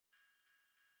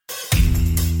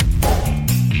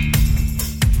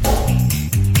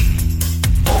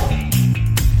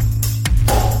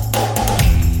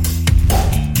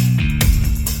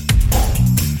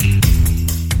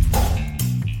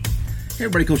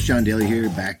Everybody, Coach John Daly here,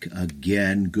 back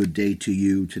again. Good day to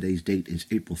you. Today's date is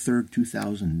April 3rd,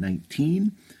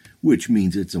 2019, which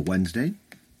means it's a Wednesday.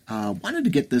 Wanted to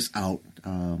get this out.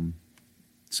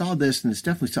 Saw this, and it's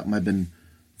definitely something I've been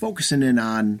focusing in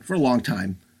on for a long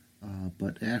time.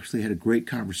 But I actually had a great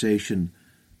conversation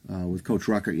with Coach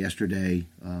Ruckert yesterday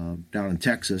down in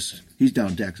Texas. He's down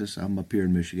in Texas. I'm up here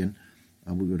in Michigan.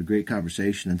 We had a great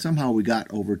conversation, and somehow we got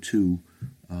over to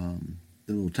the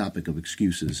little topic of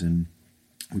excuses, and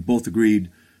we both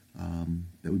agreed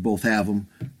that we both have them.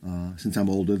 Since I'm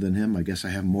older than him, I guess I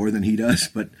have more than he does,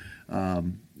 but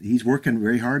he's working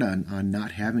very hard on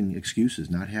not having excuses,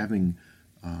 not having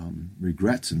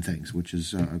regrets and things, which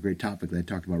is a great topic that I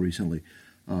talked about recently.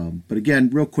 But again,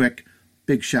 real quick,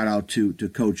 big shout out to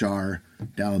Coach R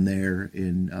down there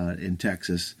in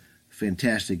Texas.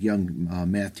 Fantastic young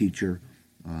math teacher,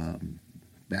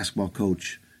 basketball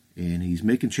coach, and he's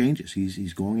making changes.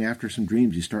 He's going after some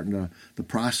dreams. He's starting the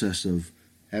process of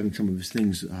having some of his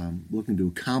things, looking to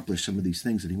accomplish some of these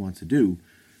things that he wants to do.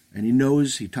 And he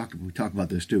knows, we talk about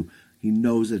this too, he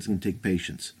knows that it's going to take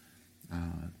patience.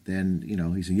 Then,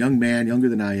 he's a young man, younger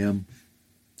than I am.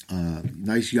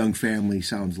 Nice young family,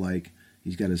 sounds like.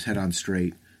 He's got his head on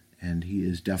straight, and he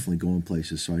is definitely going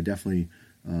places. So I definitely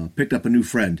picked up a new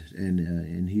friend,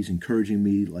 and he's encouraging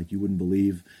me like you wouldn't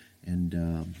believe,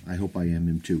 and I hope I am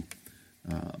him too.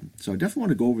 So I definitely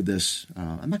want to go over this.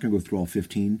 I'm not going to go through all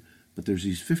 15, but there's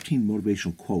these 15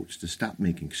 motivational quotes to stop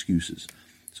making excuses.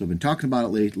 So I've been talking about it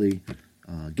lately,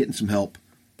 getting some help,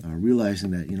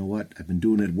 realizing that, I've been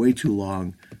doing it way too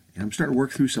long, and I'm starting to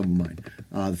work through some of mine.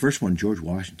 The first one, George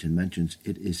Washington mentions,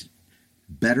 it is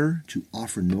better to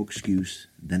offer no excuse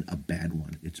than a bad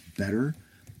one. It's better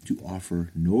to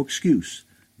offer no excuse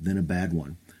than a bad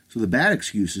one. So the bad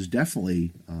excuses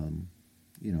definitely,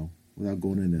 without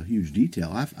going into huge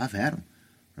detail, I've had them,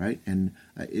 right? And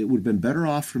it would have been better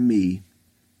off for me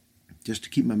just to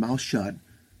keep my mouth shut,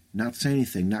 not say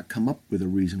anything, not come up with a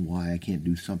reason why I can't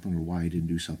do something or why I didn't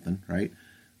do something, right?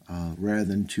 Rather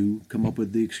than to come up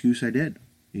with the excuse I did,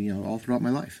 all throughout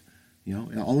my life,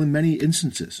 all in many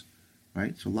instances,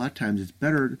 right? So a lot of times it's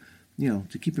better,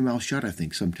 to keep your mouth shut, I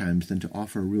think, sometimes, than to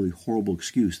offer a really horrible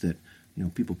excuse that,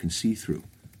 people can see through,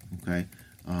 okay?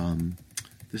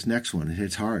 This next one, it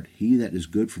hits hard. He that is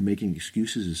good for making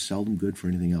excuses is seldom good for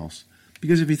anything else.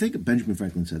 Because if you think, Benjamin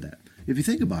Franklin said that, if you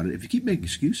think about it, if you keep making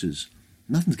excuses,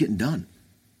 nothing's getting done,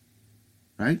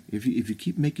 right? If you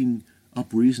keep making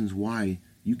up reasons why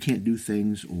you can't do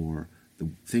things, or the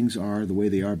things are the way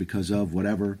they are because of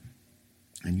whatever,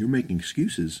 and you're making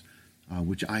excuses,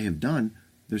 which I have done,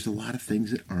 there's a lot of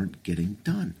things that aren't getting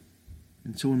done.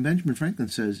 And so when Benjamin Franklin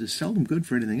says it's seldom good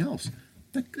for anything else,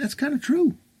 that's kind of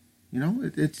true.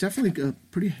 It's definitely a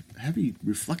pretty heavy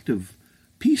reflective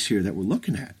piece here that we're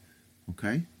looking at,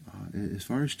 okay? As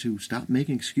far as to stop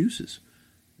making excuses,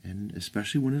 and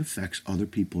especially when it affects other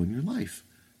people in your life.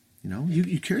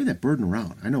 You carry that burden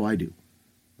around. I know I do,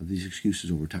 of these excuses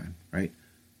over time, right?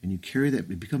 And you carry that,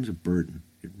 it becomes a burden.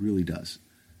 It really does.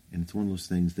 And it's one of those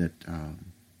things that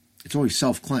it's always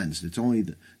self-cleansed. It's only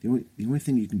the only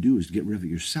thing you can do is to get rid of it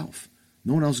yourself.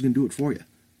 No one else is going to do it for you,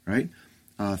 right?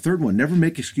 Third one, never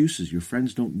make excuses. Your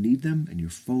friends don't need them, and your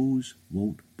foes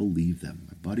won't believe them.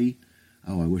 My buddy,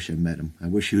 I wish I met him. I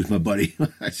wish he was my buddy.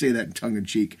 I say that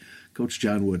tongue-in-cheek. Coach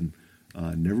John Wooden.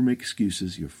 Never make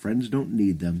excuses. Your friends don't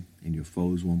need them, and your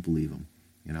foes won't believe them.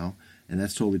 And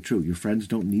that's totally true. Your friends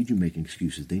don't need you making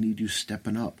excuses. They need you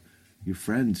stepping up. Your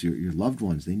friends, your loved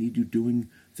ones, they need you doing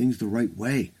things the right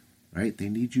way, right? They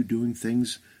need you doing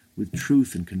things with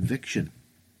truth and conviction.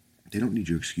 They don't need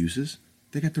your excuses.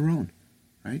 They got their own,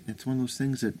 right? It's one of those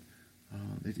things that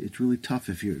it's really tough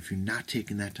if you're not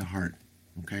taking that to heart,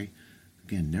 okay?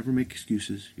 Again, never make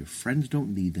excuses. Your friends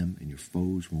don't need them, and your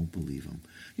foes won't believe them.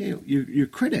 Your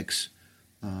critics,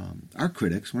 our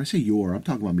critics, when I say your, I'm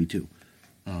talking about me too.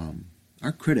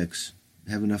 Our critics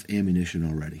have enough ammunition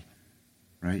already,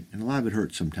 right? And a lot of it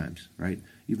hurts sometimes, right?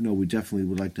 Even though we definitely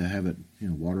would like to have it,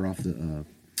 water off the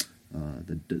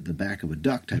back of a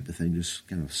duck type of thing, just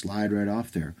kind of slide right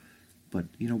off there. But,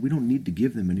 we don't need to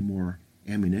give them any more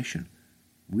ammunition.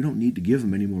 We don't need to give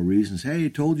them any more reasons. Hey,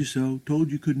 told you so,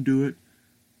 told you couldn't do it.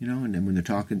 And then when they're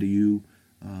talking to you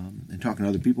and talking to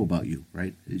other people about you,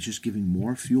 right, it's just giving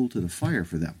more fuel to the fire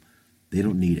for them. They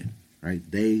don't need it, right?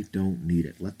 They don't need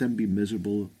it. Let them be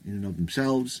miserable in and of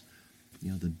themselves.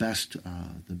 The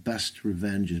best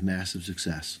revenge is massive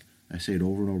success. I say it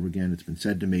over and over again. It's been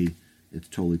said to me. It's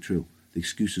totally true. The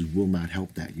excuses will not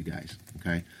help that, you guys,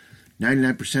 okay?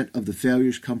 99% of the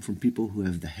failures come from people who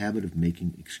have the habit of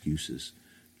making excuses.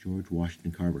 George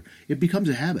Washington Carver. It becomes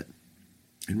a habit.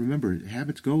 And remember,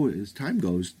 habits go as time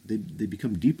goes; they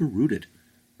become deeper rooted,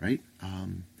 right?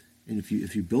 And if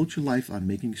you build your life on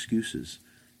making excuses,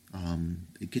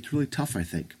 it gets really tough. I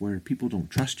think where people don't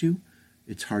trust you,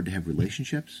 it's hard to have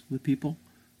relationships with people.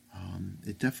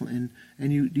 It definitely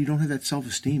and you don't have that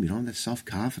self-esteem. You don't have that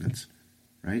self-confidence,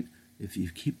 right? If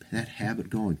you keep that habit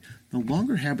going, the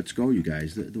longer habits go, you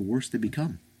guys, the worse they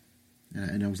become.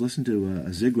 And I was listening to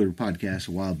a Ziegler podcast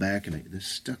a while back, and this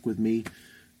stuck with me.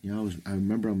 I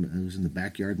remember I was in the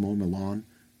backyard mowing my lawn,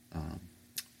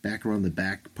 back around the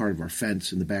back part of our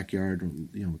fence in the backyard.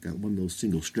 Got one of those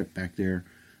single strip back there,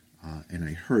 and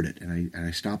I heard it, and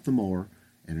I stopped the mower,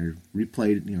 and I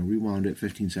replayed it, rewound it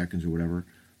 15 seconds or whatever,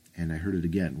 and I heard it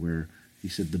again, where he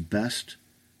said the best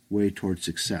way towards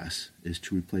success is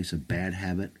to replace a bad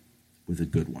habit with a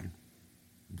good one.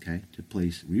 Okay,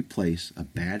 replace a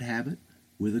bad habit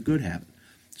with a good habit.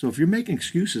 So if you're making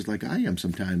excuses like I am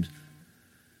sometimes,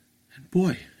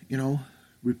 boy,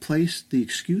 replace the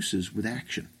excuses with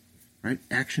action, right?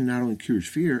 Action not only cures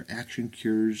fear, action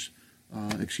cures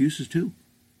excuses too.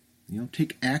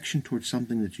 Take action towards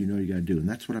something that you got to do, and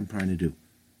that's what I'm trying to do,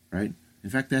 right? In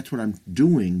fact, that's what I'm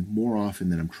doing more often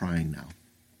than I'm trying now.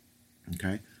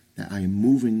 Okay, that I am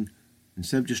moving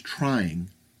instead of just trying.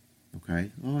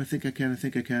 Okay, I think I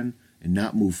can, and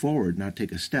not move forward, not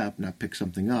take a step, not pick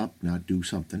something up, not do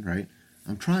something, right?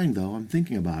 I'm trying though. I'm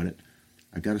thinking about it.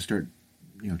 I've got to start,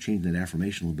 changing that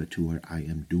affirmation a little bit to where I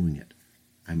am doing it.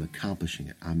 I'm accomplishing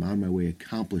it. I'm on my way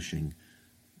accomplishing,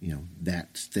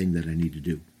 that thing that I need to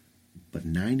do. But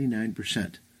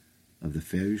 99% of the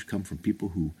failures come from people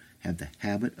who have the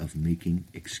habit of making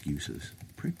excuses.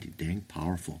 Pretty dang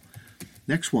powerful.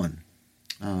 Next one,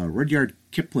 Rudyard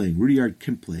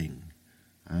Kipling.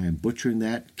 I am butchering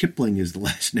that. Kipling is the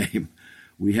last name.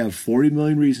 We have 40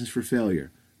 million reasons for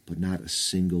failure, but not a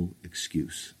single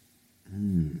excuse.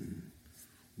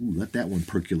 Let that one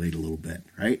percolate a little bit,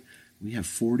 right? We have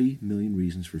 40 million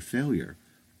reasons for failure,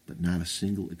 but not a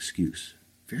single excuse.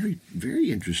 Very,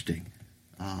 very interesting.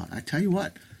 I tell you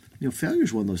what, failure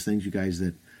is one of those things, you guys,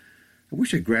 that I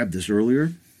wish I grabbed this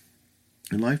earlier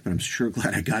in life, but I'm sure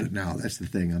glad I got it now. That's the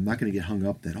thing. I'm not going to get hung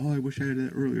up that, I wish I had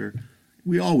that earlier.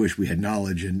 We all wish we had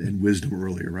knowledge and wisdom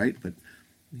earlier, right? But,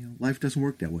 life doesn't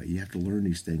work that way. You have to learn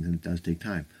these things, and it does take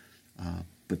time.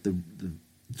 But the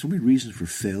so many reasons for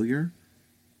failure,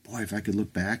 boy, if I could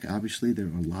look back, obviously there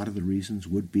are a lot of the reasons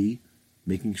would be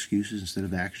making excuses instead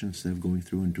of action, instead of going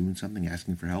through and doing something,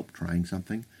 asking for help, trying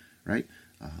something, right?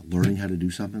 Learning how to do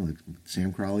something, like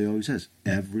Sam Crowley always says,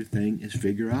 everything is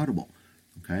figure-outable,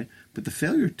 okay? But the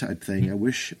failure type thing, I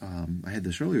wish I had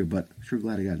this earlier, but I'm sure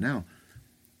glad I got it now.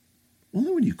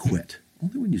 Only when you quit,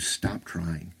 only when you stop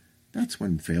trying, that's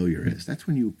when failure is. That's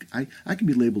when I can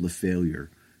be labeled a failure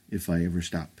if I ever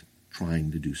stop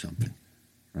trying to do something,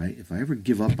 right? If I ever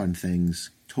give up on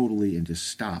things totally and just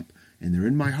stop, and they're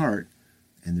in my heart,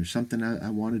 and there's something I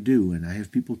want to do, and I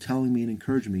have people telling me and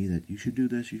encouraging me that you should do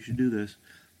this,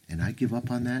 and I give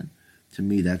up on that, to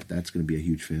me, that's going to be a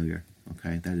huge failure,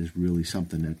 okay? That is really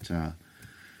something that,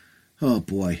 oh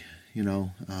boy,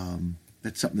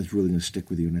 that's something that's really going to stick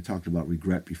with you. And I talked about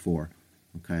regret before,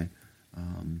 okay?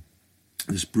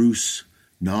 This Bruce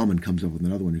Nauman comes up with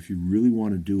another one. If you really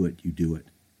want to do it, you do it.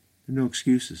 There are no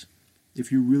excuses.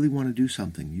 If you really want to do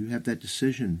something, you have that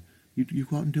decision, you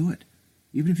go out and do it.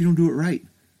 Even if you don't do it right?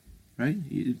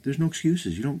 There's no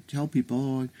excuses. You don't tell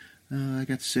people, I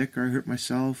got sick, or I hurt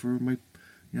myself, or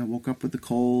I woke up with a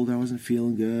cold, I wasn't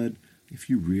feeling good. If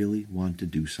you really want to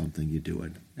do something, you do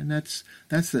it. And that's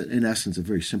in essence, a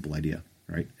very simple idea,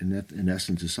 right? And that, in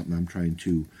essence, is something I'm trying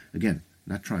to, again,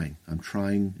 not trying, I'm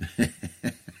trying,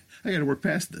 I got to work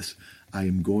past this. I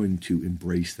am going to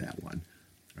embrace that one,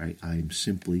 right? I am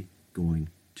simply going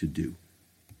to do,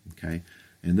 okay?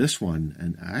 And this one,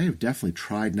 and I have definitely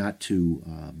tried not to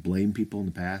blame people in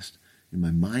the past. In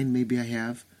my mind, maybe I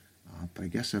have, but I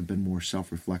guess I've been more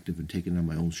self-reflective and taken it on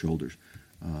my own shoulders.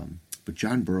 But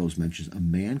John Burroughs mentions a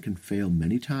man can fail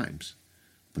many times,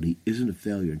 but he isn't a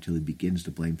failure until he begins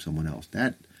to blame someone else.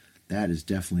 That is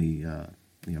definitely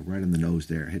right on the nose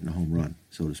there, hitting a home run,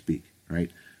 so to speak,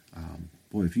 right?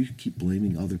 Boy, if you keep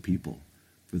blaming other people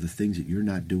for the things that you're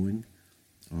not doing,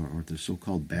 or the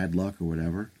so-called bad luck or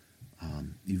whatever,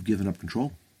 you've given up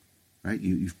control, right?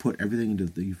 You've put everything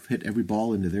you've hit every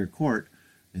ball into their court,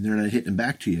 and they're not hitting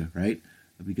back to you, right?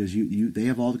 Because they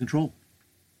have all the control.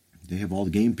 They have all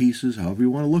the game pieces, however you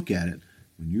want to look at it,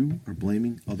 when you are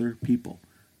blaming other people.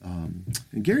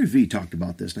 And Gary Vee talked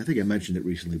about this, and I think I mentioned it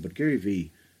recently, but Gary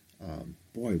Vee,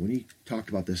 boy, when he talked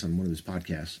about this on one of his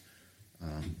podcasts,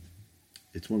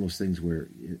 it's one of those things where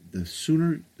the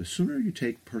sooner you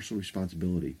take personal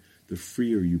responsibility, the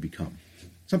freer you become.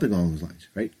 something along those lines,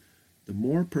 right? The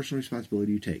more personal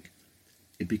responsibility you take,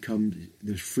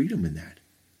 there's freedom in that,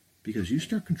 because you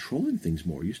start controlling things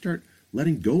more. You start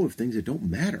letting go of things that don't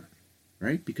matter,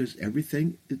 right? Because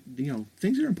everything,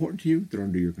 things that are important to you, they're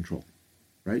under your control,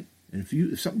 right? And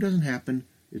if something doesn't happen,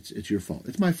 it's your fault.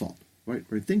 It's my fault, right?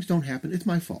 Or if things don't happen, it's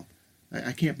my fault.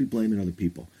 I can't be blaming other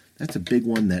people. That's a big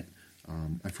one that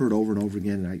I've heard over and over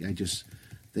again, and I just,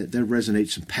 that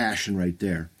resonates some passion right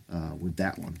there with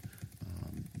that one.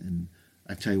 And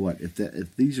I tell you what,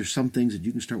 if these are some things that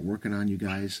you can start working on, you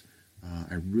guys,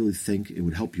 I really think it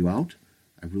would help you out.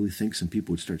 I really think some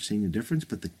people would start seeing a difference,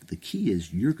 but the key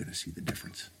is you're going to see the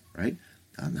difference, right?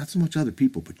 Not so much other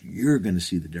people, but you're going to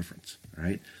see the difference,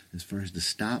 right? As far as to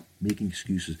stop making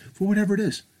excuses for whatever it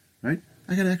is, right?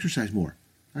 I got to exercise more.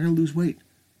 I got to lose weight,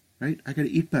 right? I got to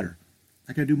eat better.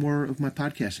 I got to do more of my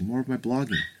podcasting, more of my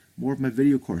blogging, more of my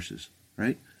video courses,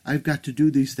 right? I've got to do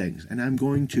these things, and I'm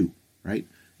going to, right?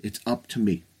 It's up to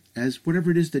me. As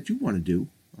whatever it is that you want to do,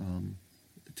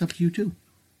 it's up to you too.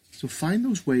 So find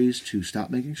those ways to stop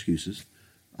making excuses.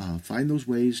 Find those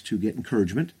ways to get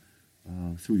encouragement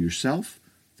through yourself,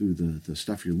 through the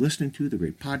stuff you're listening to, the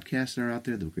great podcasts that are out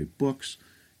there, the great books,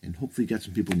 and hopefully you got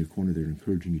some people in your corner that are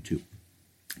encouraging you too.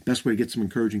 Best way to get some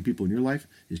encouraging people in your life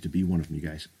is to be one of them, you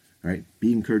guys. All right?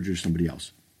 Be encourager to somebody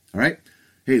else. All right?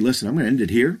 Hey, listen, I'm going to end it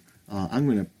here. I'm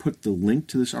going to put the link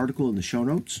to this article in the show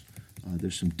notes.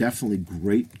 There's some definitely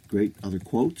great other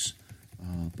quotes.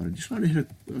 But I just wanted to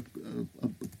hit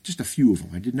just a few of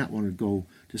them. I did not want to go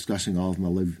discussing all of them.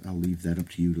 I'll leave that up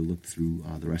to you to look through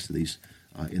the rest of these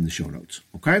in the show notes.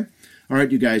 Okay? All right,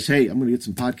 you guys. Hey, I'm going to get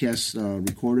some podcasts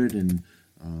recorded and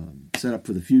set up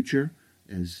for the future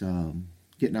as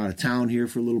getting out of town here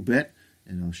for a little bit.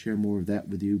 And I'll share more of that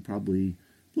with you, probably a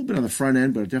little bit on the front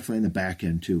end, but definitely in the back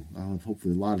end too. I'll have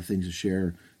hopefully a lot of things to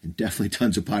share and definitely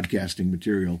tons of podcasting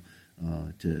material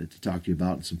to talk to you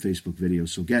about, and some Facebook videos.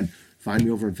 So again, find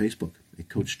me over on Facebook at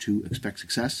Coach2 Expect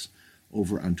Success,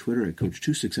 over on Twitter at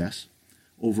Coach2Success,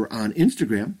 over on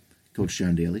Instagram, Coach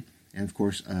John Daly, and of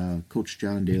course, Coach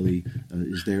John Daly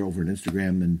is there over on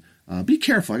Instagram. And be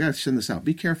careful. I got to send this out.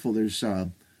 Be careful. There's, I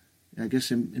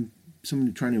guess,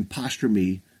 someone trying to impostor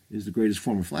me is the greatest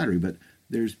form of flattery, but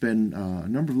there's been a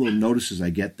number of little notices I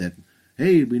get that,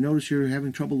 hey, we notice you're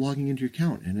having trouble logging into your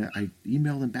account. And I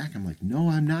email them back. I'm like, no,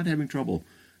 I'm not having trouble.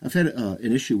 I've had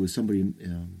an issue with somebody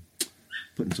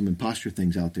putting some imposter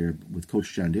things out there with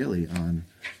Coach John Daly on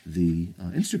the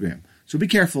Instagram. So be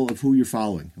careful of who you're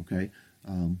following, okay?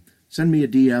 Send me a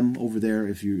DM over there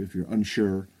if you're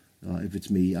unsure if it's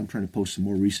me. I'm trying to post some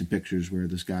more recent pictures where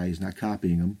this guy is not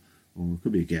copying them, or it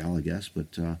could be a gal, I guess.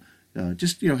 But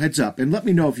just, heads up. And let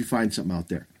me know if you find something out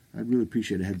there. I'd really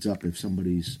appreciate a heads up if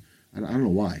somebody's... I don't know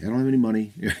why. I don't have any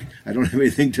money. I don't have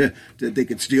anything that they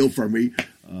could steal from me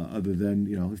other than,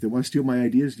 if they want to steal my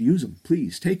ideas, use them.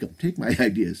 Please, take them. Take my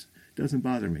ideas. It doesn't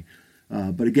bother me.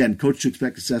 But again,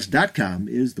 Coach2ExpectSuccess.com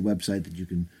is the website that you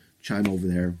can chime over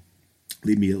there,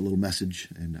 leave me a little message,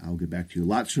 and I'll get back to you a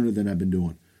lot sooner than I've been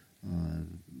doing.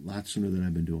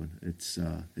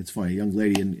 It's funny. A young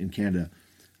lady in Canada,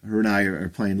 her and I are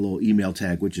playing a little email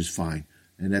tag, which is fine.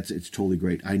 And it's totally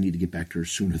great. I need to get back to her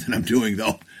sooner than I'm doing,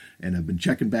 though. And I've been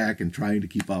checking back and trying to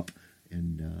keep up.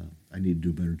 And I need to do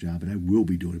a better job. And I will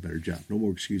be doing a better job. No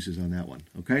more excuses on that one.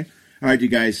 Okay? All right, you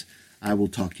guys. I will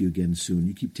talk to you again soon.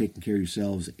 You keep taking care of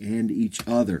yourselves and each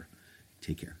other.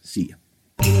 Take care. See ya.